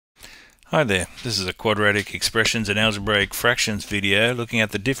Hi there, this is a quadratic expressions and algebraic fractions video looking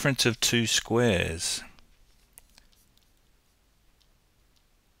at the difference of two squares.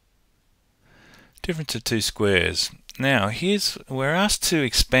 Difference of two squares. Now we're asked to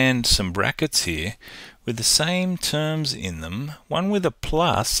expand some brackets here with the same terms in them, one with a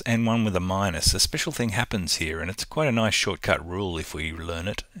plus and one with a minus. A special thing happens here, and it's quite a nice shortcut rule if we learn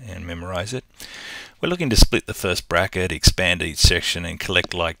it and memorize it. We're looking to split the first bracket, expand each section, and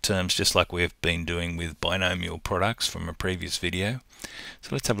collect like terms, just like we've been doing with binomial products from a previous video. So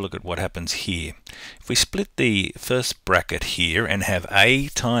let's have a look at what happens here. If we split the first bracket here and have a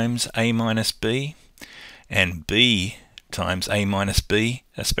times a minus b and b times a minus b,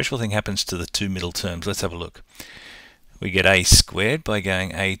 a special thing happens to the two middle terms. Let's have a look. We get a squared by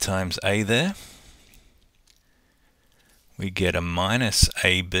going a times a there. We get a minus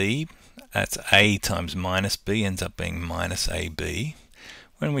ab. That's a times minus b, ends up being minus ab.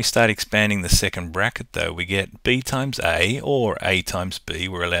 When we start expanding the second bracket though, we get b times a or a times b.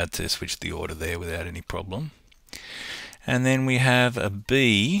 We're allowed to switch the order there without any problem. And then we have a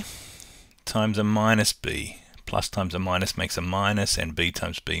b times a minus b. Plus times a minus makes a minus, and b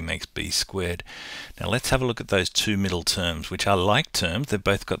times b makes b squared. Now let's have a look at those two middle terms, which are like terms. They've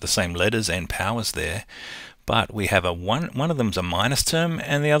both got the same letters and powers there. But we have one of them's a minus term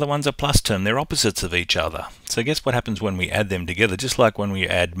and the other one's a plus term. They're opposites of each other. So guess what happens when we add them together? Just like when we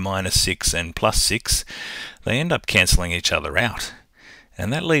add minus 6 and plus 6, they end up cancelling each other out.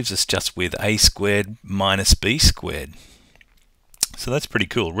 And that leaves us just with a squared minus b squared. So that's pretty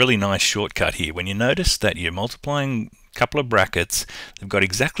cool. Really nice shortcut here. When you notice that you're multiplying a couple of brackets, they've got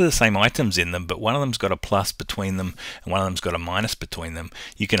exactly the same items in them, but one of them's got a plus between them and one of them's got a minus between them.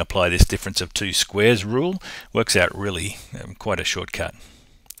 You can apply this difference of two squares rule. Works out really quite a shortcut.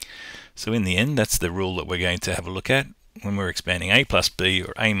 So in the end, that's the rule that we're going to have a look at. When we're expanding a plus b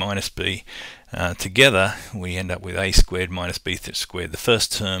or a minus b together, we end up with a squared minus b squared. The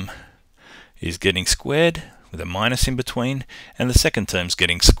first term is getting squared with a minus in between, and the second term's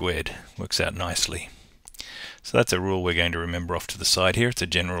getting squared. Works out nicely. So that's a rule we're going to remember off to the side here. It's a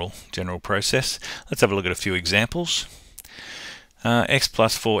general process. Let's have a look at a few examples. X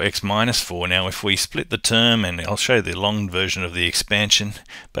plus 4, x minus 4. Now if we split the term, and I'll show the long version of the expansion,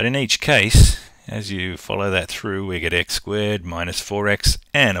 but in each case, as you follow that through, we get x squared minus 4x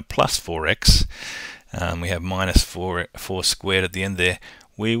and a plus 4x. We have minus 4 squared at the end there.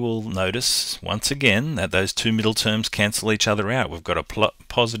 We will notice once again that those two middle terms cancel each other out. We've got a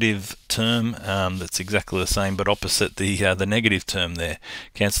positive term that's exactly the same but opposite the negative term there,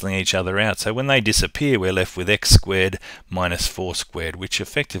 cancelling each other out. So when they disappear, we're left with x squared minus 4 squared, which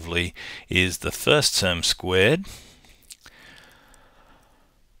effectively is the first term squared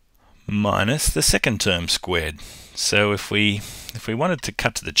minus the second term squared. So if we wanted to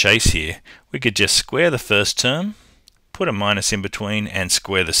cut to the chase here, we could just square the first term, put a minus in between, and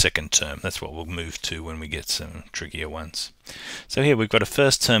square the second term. That's what we'll move to when we get some trickier ones. So here we've got a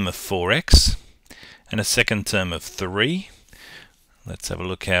first term of 4x and a second term of 3. Let's have a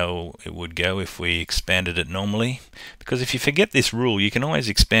look how it would go if we expanded it normally. Because if you forget this rule, you can always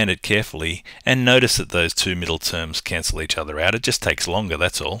expand it carefully and notice that those two middle terms cancel each other out. It just takes longer,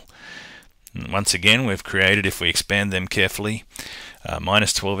 that's all. And once again, we've created, if we expand them carefully,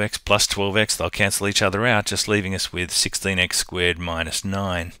 minus 12x plus 12x, they'll cancel each other out, just leaving us with 16x squared minus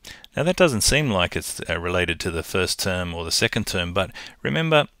 9. Now that doesn't seem like it's related to the first term or the second term, but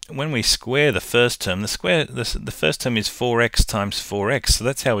remember, when we square the first term, the first term is 4x times 4x, so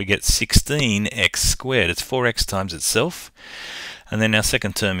that's how we get 16x squared. It's 4x times itself, and then our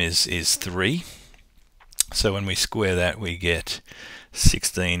second term is 3. So when we square that, we get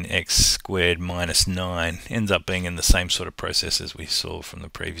 16x squared minus 9. Ends up being in the same sort of process as we saw from the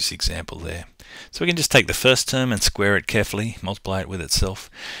previous example there. So we can just take the first term and square it carefully, multiply it with itself,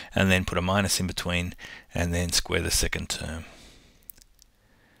 and then put a minus in between, and then square the second term.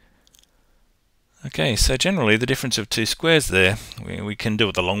 Okay, so generally the difference of two squares there, we can do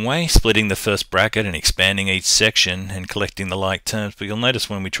it the long way, splitting the first bracket and expanding each section and collecting the like terms. But you'll notice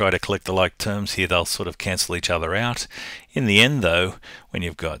when we try to collect the like terms here, they'll sort of cancel each other out. In the end though, when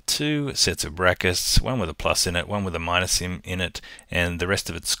you've got two sets of brackets, one with a plus in it, one with a minus in it, and the rest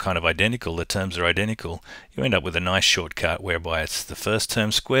of it's kind of identical, the terms are identical, you end up with a nice shortcut whereby it's the first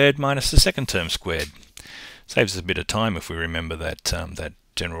term squared minus the second term squared. Saves us a bit of time if we remember that, that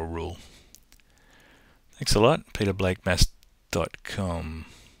general rule. Thanks a lot. PeterBlakeMaths.com.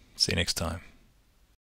 See you next time.